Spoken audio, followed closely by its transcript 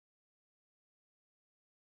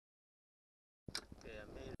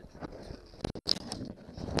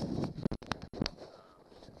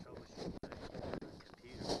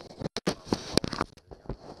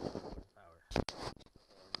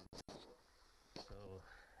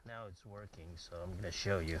Now it's working, so I'm gonna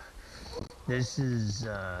show you. This is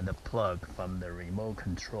the plug from the remote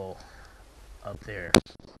control up there,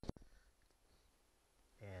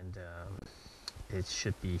 and it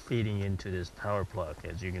should be feeding into this power plug,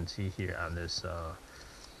 as you can see here on this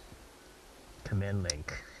command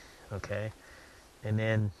link. Okay, and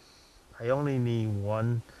then I only need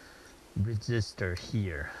one resistor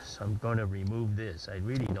here, so I'm going to remove this. I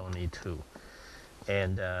really don't need two.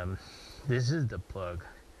 And this is the plug.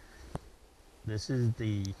 This is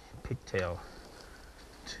the pigtail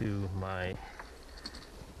to my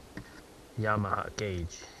Yamaha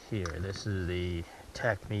gauge here. This is the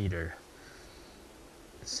TAC meter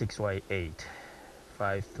 6Y8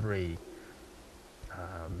 53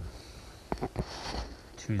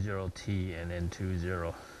 20T and then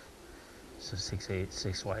 20, so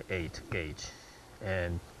 6Y8 gauge.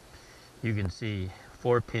 And you can see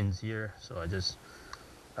 4 pins here, so I just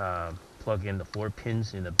plug in the 4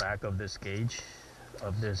 pins in the back of this gauge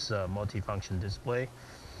of this multifunction display.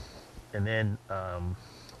 And then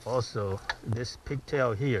also this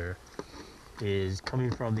pigtail here is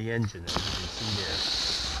coming from the engine, as you can see there.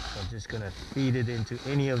 So I'm just gonna feed it into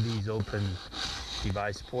any of these open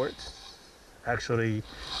device ports. Actually,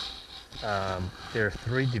 there are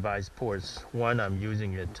 3 device ports. One, I'm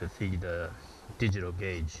using it to feed the digital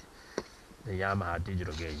gauge, the Yamaha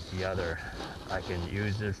digital gauge. The other, I can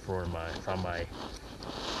use it for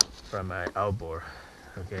from my outboard.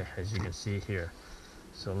 Okay, as you can see here.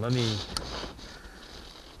 So let me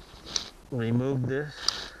remove this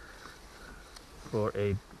for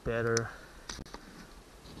a better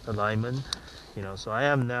alignment. You know, so I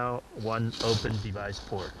have now one open device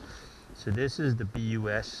port. So this is the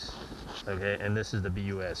BUS, okay, and this is the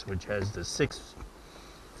BUS, which has the 6,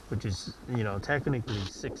 which is, you know, technically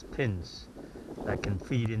 6 pins that can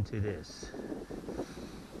feed into this.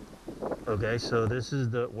 Okay, so this is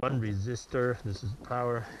the one resistor, this is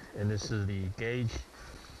power, and this is the gauge.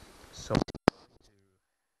 So this is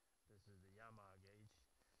the Yamaha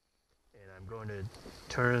gauge, and I'm going to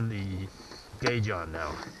turn the gauge on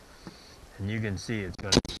now, and you can see it's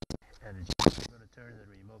going to be energy. I'm going to turn the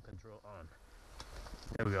remote control on.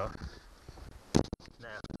 There we go.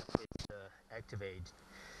 Now it's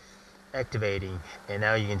activating, and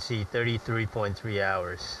now you can see 33.3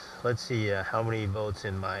 hours. Let's see how many volts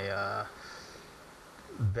in my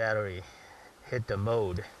battery hit the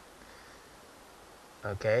mode.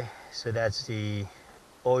 Okay, so that's the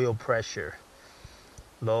oil pressure,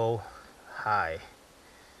 low, high.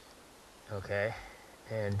 Okay,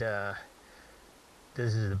 and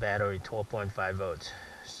this is the battery, 12.5 volts.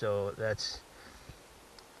 So that's,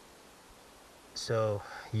 so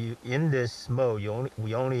you, in this mode,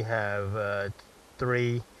 we only have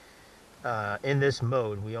 3 in this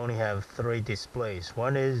mode we only have 3 displays.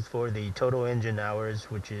 One is for the total engine hours,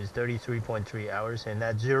 which is 33.3 hours, and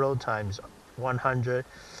that 0 times 100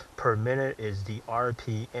 per minute is the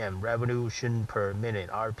RPM, revolution per minute,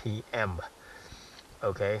 RPM.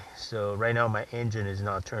 Okay, so right now my engine is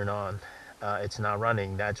not turned on, it's not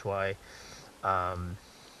running. That's why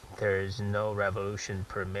there is no revolution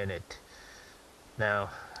per minute. Now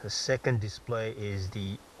the second display is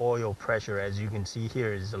the oil pressure. As you can see,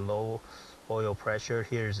 here is the low oil pressure,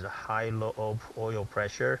 here is the high low oil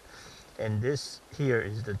pressure, and this here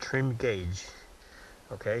is the trim gauge.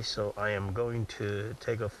 Okay, so I am going to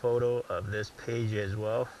take a photo of this page as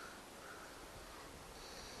well.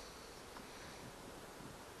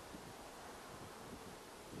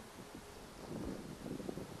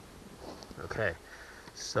 Okay,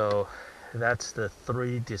 so that's the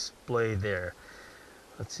 3 display there.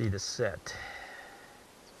 Let's see the set.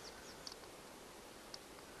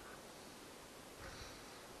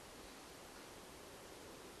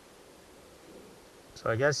 So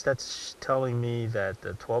I guess that's telling me that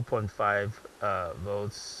the 12.5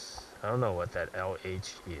 volts, I don't know what that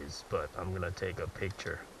LH is, but I'm gonna take a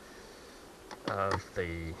picture of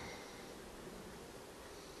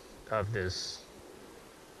this.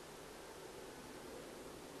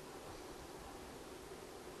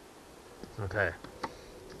 Okay,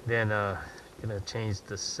 then gonna change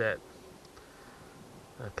the set.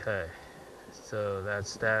 Okay, so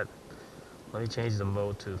that's that. Let me change the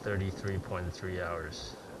mode to 33.3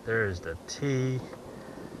 hours. There's the T.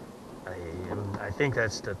 I think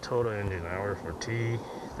that's the total engine hour for T,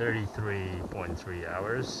 33.3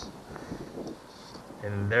 hours.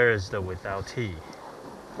 And there's the without T.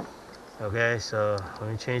 Okay, so let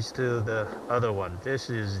me change to the other one. This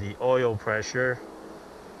is the oil pressure.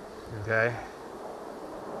 Okay,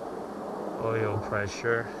 oil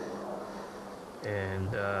pressure, and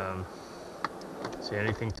so See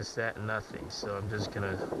anything to set? Nothing. So I'm just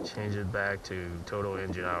gonna change it back to total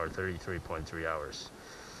engine hour, 33.3 hours.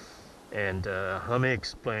 And let me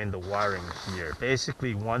explain the wiring here.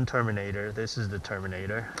 Basically, one terminator. This is the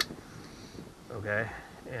terminator. Okay,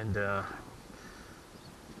 and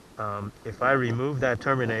if I remove that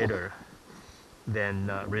terminator, then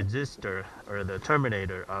resistor or the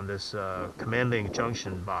terminator on this command link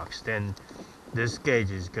junction box, then this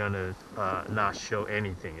gauge is gonna not show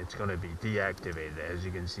anything. It's gonna be deactivated, as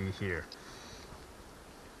you can see here.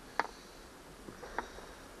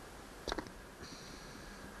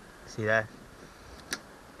 See that?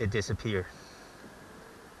 It disappeared.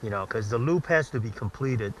 You know, because the loop has to be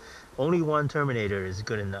completed. Only one terminator is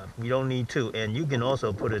good enough. You don't need two, and you can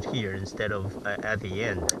also put it here instead of at the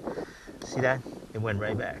end. See that? It went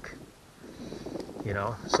right back. You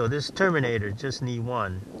know, so this terminator just need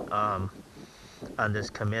one on this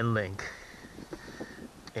command link,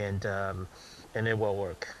 and it will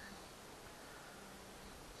work.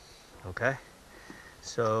 Okay,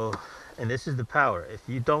 so, and this is the power. If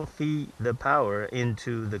you don't feed the power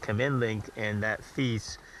into the command link, and that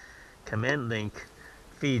command link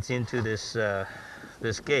feeds into this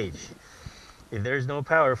this gauge, if there's no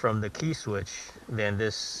power from the key switch, then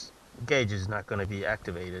this gauge is not going to be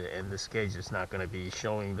activated, and this gauge is not going to be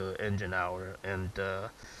showing the engine hour and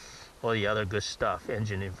all the other good stuff,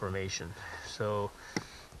 engine information. So,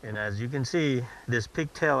 and as you can see, this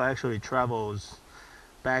pigtail actually travels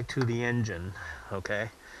back to the engine. Okay,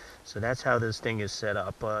 so that's how this thing is set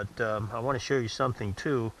up. But I want to show you something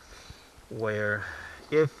too, where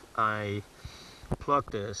if I plug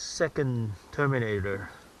the second terminator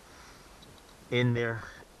in there,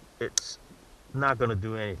 it's not going to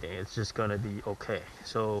do anything. It's just going to be okay.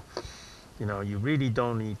 So, you know, you really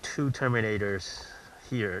don't need two terminators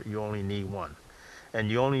here. You only need one, and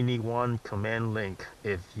you only need one command link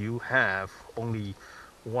if you have only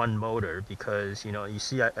one motor, because, you know, you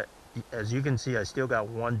see, as you can see, I still got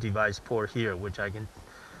one device port here, which I can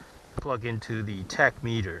plug into the TAC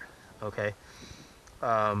meter. Okay,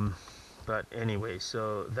 but anyway,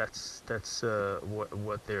 so that's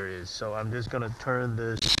what there is. So I'm just gonna turn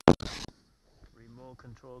this remote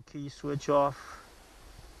control key switch off.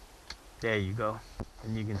 There you go,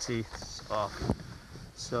 and you can see it's off.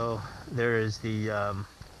 So there is the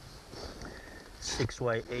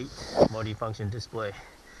 6x8 multifunction display,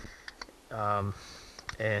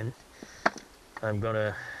 and I'm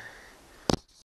gonna